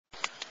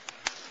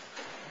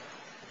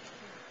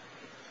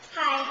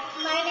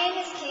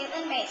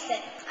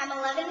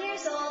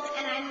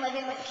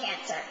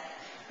cancer.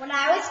 When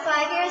I was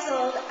 5 years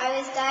old, I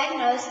was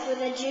diagnosed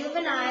with a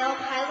juvenile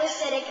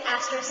pilocytic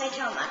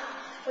astrocytoma,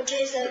 which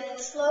is a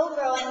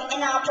slow-growing,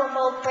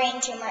 inoperable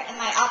brain tumor in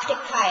my optic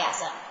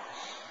chiasm.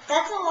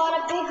 That's a lot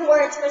of big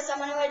words for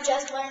someone who had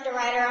just learned to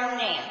write her own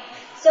name,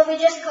 so we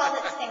just called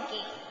it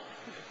Stinky.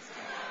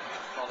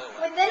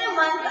 Within a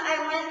month, I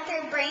went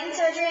through brain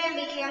surgery and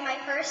began my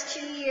first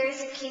 2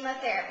 years of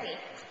chemotherapy.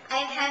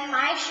 I've had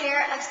my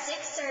share of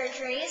 6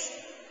 surgeries,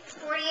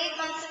 48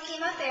 months of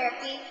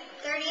chemotherapy,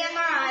 30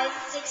 MRIs,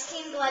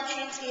 16 blood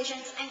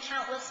transfusions, and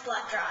countless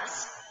blood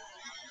draws.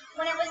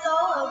 When it was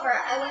all over,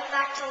 I went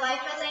back to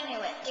life as I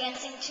knew it,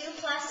 dancing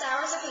 2+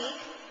 hours a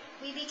week.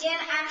 We began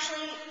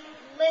actually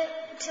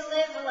to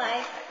live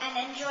life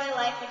and enjoy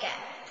life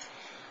again.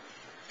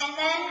 And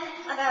then,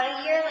 about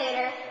a year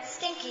later,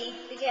 Stinky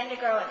began to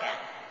grow again.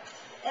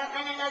 That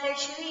meant another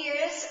 2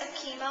 years of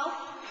chemo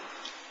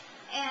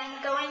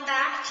and going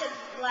back to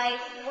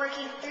life,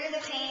 working through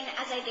the pain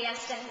as I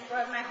danced and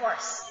rode my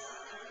horse.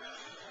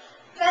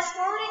 Fast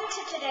forwarding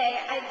to today,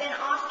 I've been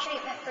off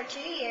treatment for 2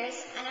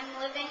 years and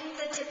I'm living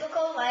the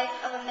typical life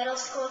of a middle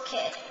school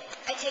kid.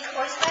 I take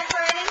horseback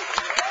riding.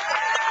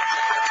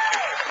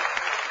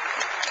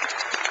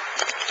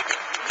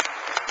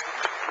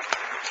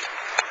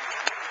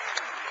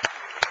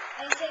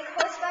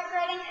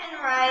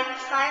 And ride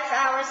 5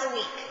 hours a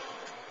week.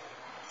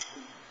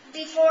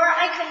 Before,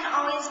 I couldn't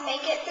always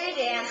make it through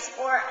dance,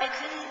 or I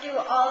couldn't do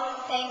all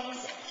the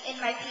things in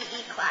my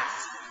PE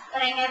class,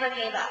 but I never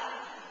gave up.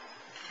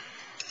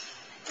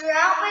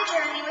 Throughout my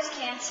journey with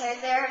cancer,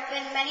 there have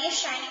been many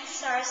shining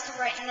stars to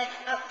brighten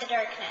up the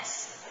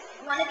darkness.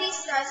 One of these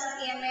stars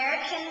is the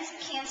American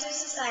Cancer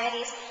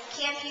Society's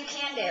Camp You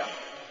Can Do.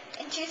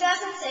 In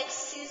 2006,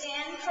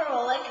 Suzanne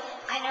Karolik,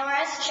 I know her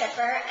as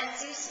Chipper, and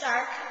Sue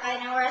Stark,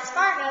 I know her as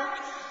Fargo,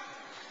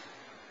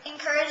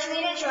 encouraged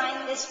me to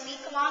join this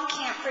week-long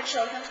camp for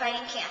children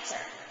fighting cancer.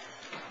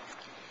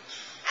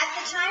 At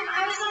the time,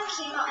 I was on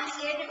chemo and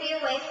scared to be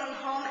away from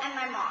home and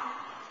my mom.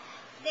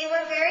 They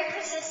were very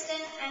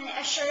persistent and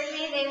assured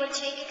me they would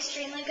take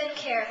extremely good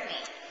care of me.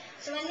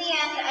 So in the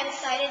end, I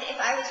decided if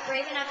I was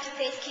brave enough to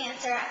face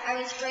cancer, I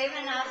was brave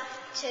enough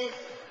to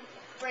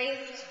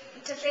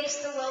face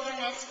the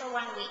wilderness for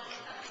 1 week.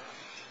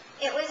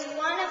 It was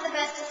one of the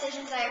best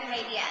decisions I have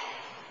made yet.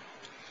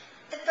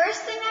 The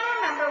first thing I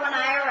remember when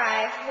I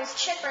arrived was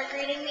Chipper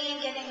greeting me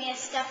and giving me a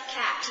stuffed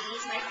cat to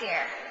ease my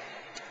fear.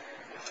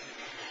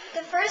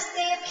 The first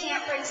day of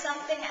camp brings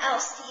something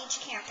else to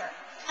each camper,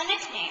 a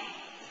nickname.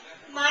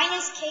 Mine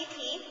is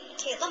KP,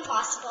 Katelin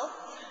Possible,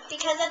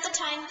 because at the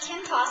time,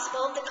 Kim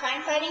Possible, the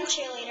crime-fighting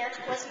cheerleader,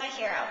 was my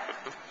hero.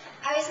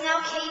 I was now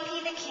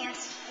KP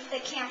the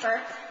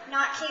camper,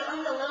 not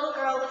Katelin the little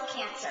girl with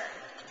cancer.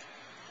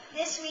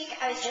 This week,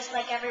 I was just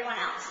like everyone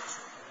else.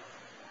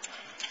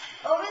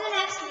 Over the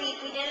next week,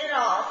 we did it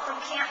all,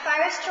 from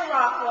campfires to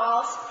rock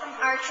walls, from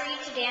archery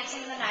to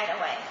dancing the night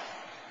away.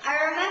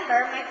 I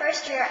remember my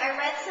first year, I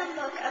read some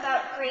book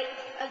about great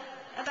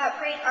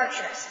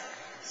archers.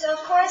 So of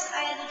course,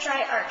 I had to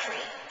try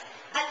archery.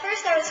 At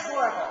first, I was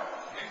horrible,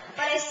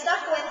 but I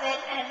stuck with it,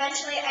 and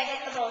eventually I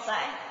hit the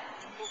bullseye.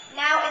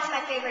 Now it's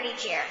my favorite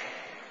each year.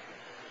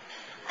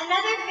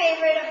 Another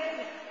favorite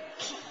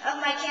of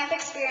my camp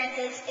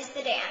experiences is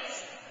the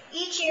dance.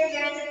 Each year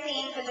there is a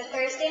theme for the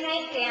Thursday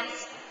night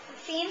dance.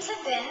 The themes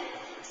have been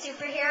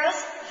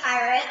superheroes,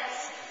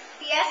 pirates,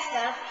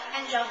 fiesta,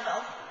 and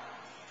jungle.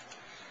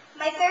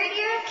 My third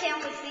year of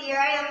camp was the year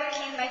I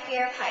overcame my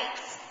fear of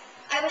heights.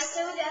 I was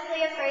so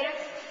deathly afraid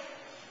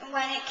of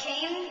when it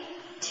came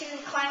to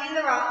climbing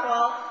the rock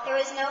wall, there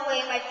was no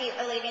way my feet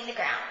were leaving the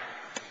ground.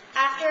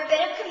 After a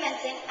bit of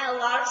convincing and a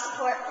lot of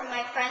support from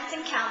my friends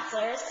and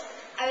counselors,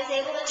 I was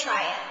able to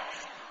try it.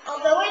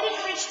 Although I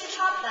didn't reach the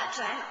top that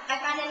time, I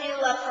found a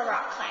new love for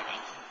rock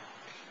climbing.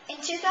 In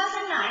 2009,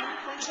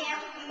 when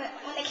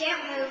the camp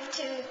moved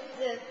to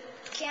the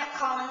Camp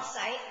Collins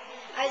site,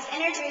 I was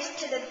introduced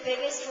to the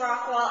biggest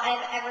rock wall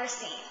I've ever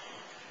seen.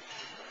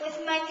 With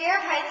my fear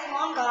of heights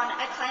long gone,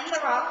 I climbed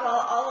the rock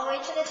wall all the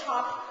way to the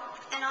top,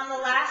 and on the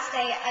last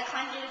day, I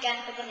climbed it again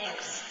for the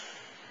news.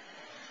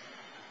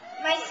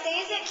 My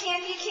stays at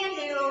Camp You Can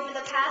Do over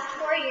the past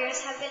 4 years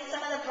have been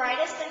some of the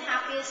brightest and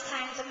happiest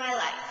times of my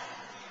life.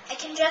 I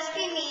can just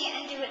be me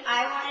and do what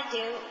I want to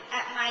do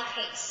at my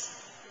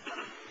pace,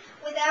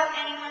 without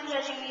anyone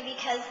judging me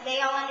because they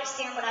all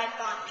understand what I've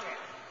gone through,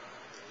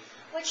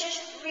 which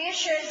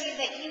reassures you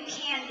that you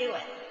can do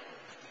it.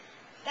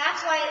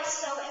 That's why it's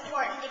so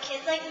important to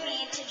kids like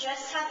me to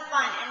just have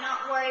fun and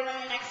not worry when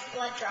the next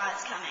blood draw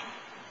is coming.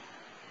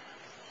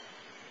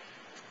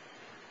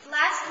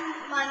 Last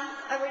month,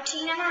 a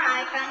routine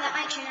MRI found that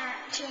my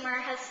tumor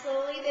has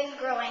slowly been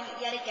growing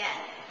yet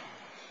again.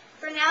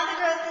 For now, the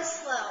growth is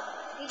slow.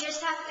 We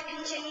just have to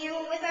continue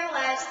with our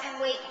lives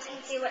and wait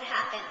and see what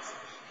happens.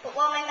 But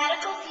while my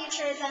medical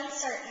future is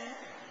uncertain,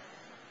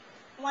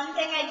 one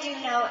thing I do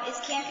know is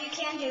Camp You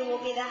Can Do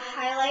will be the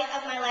highlight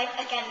of my life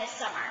again this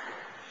summer.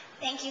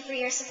 Thank you for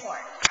your support.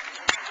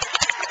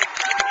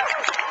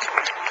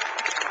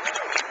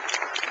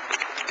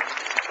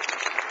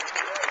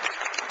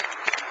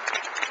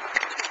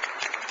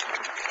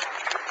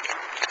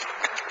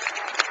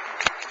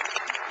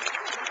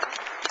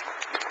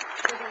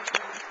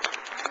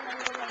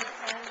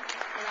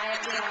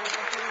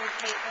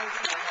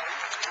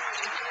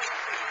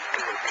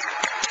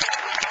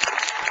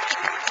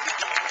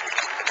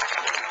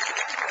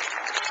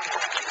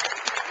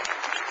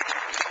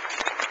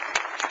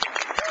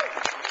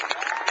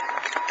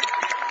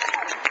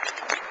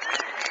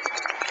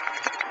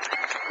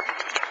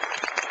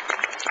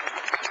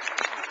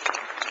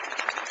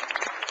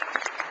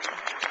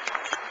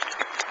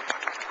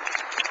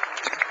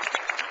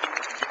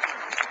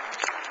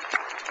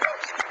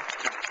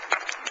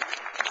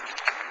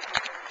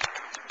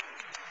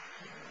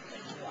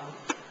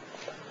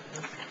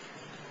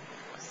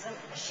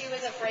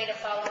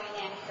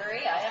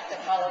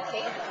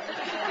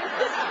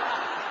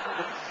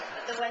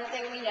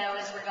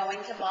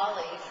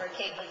 for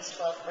Katelin's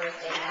 12th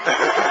birthday.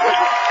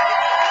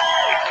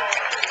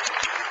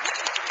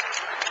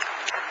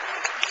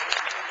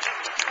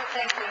 So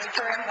thank you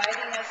for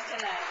inviting us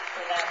tonight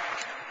for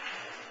that.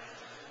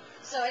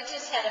 So I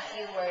just had a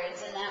few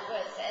words, and that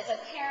was, as a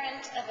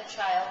parent of a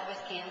child with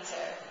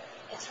cancer,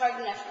 it's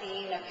hard enough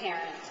being a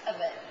parent of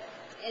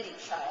any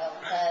child,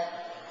 but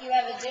you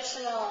have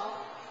additional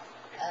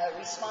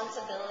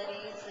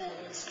responsibilities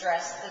and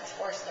stress that's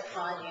forced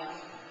upon you.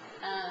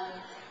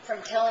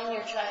 From telling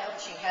your child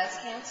she has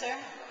cancer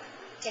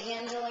to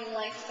handling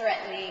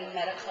life-threatening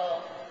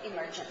medical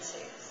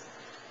emergencies.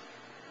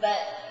 But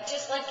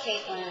just like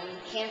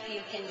Katelin, Camp You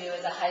Can Do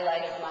is a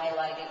highlight of my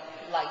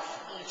life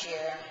each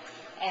year,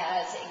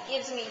 as it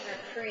gives me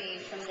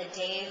reprieve from the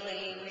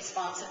daily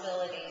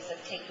responsibilities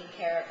of taking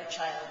care of a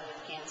child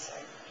with cancer.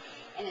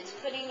 And it's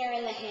putting her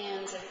in the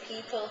hands of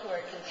people who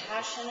are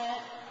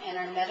compassionate and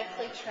are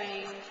medically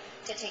trained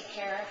to take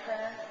care of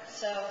her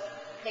so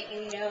that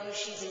you know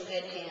she's in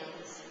good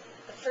hands.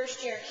 The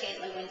first year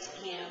Katelin went to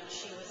camp,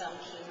 she was on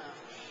chemo,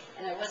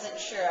 and I wasn't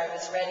sure I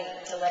was ready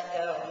to let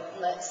go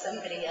and let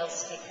somebody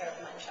else take care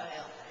of my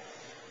child.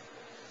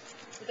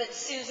 But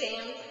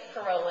Suzanne,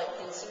 Karolic,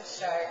 and Sue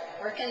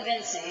Stark were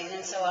convincing,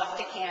 and so off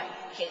to camp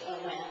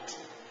Katelin went.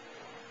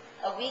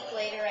 A week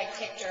later, I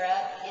picked her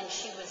up, and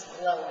she was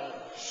glowing.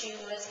 She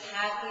was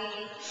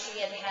happy. She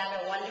had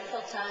had a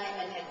wonderful time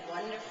and had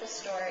wonderful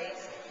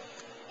stories,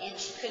 and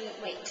she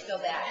couldn't wait to go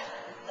back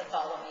the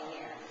following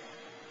year.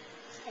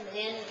 And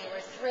then we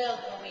were thrilled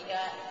when we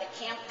got the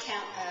camp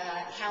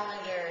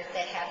calendar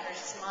that had her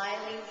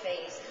smiling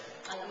face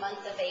on the month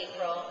of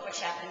April, which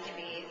happened to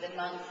be the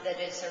month that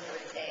is her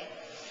birthday.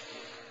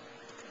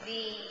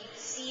 The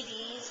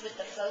CDs with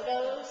the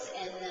photos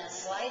and the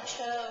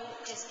slideshow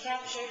just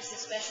captures the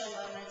special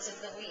moments of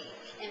the week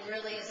and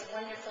really is a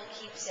wonderful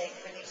keepsake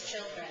for these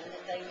children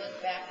that they look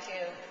back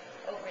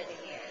to over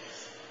the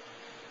years.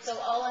 So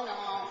all in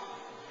all,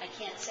 I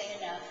can't say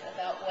enough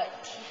about what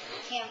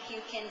Camp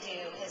You Can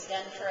Do has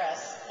done for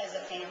us as a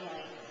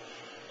family.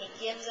 It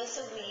gives us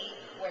a week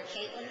where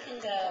Katelin can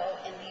go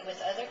and be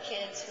with other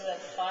kids who have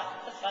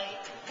fought the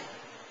fight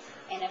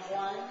and have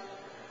won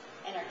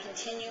and are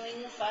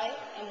continuing the fight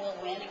and will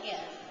win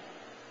again.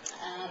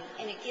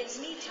 And it gives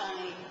me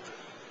time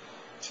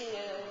to,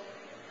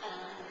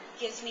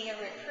 gives me a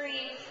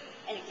reprieve,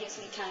 and it gives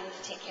me time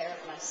to take care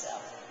of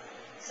myself.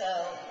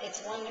 So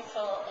it's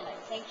wonderful, and I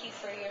thank you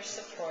for your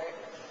support.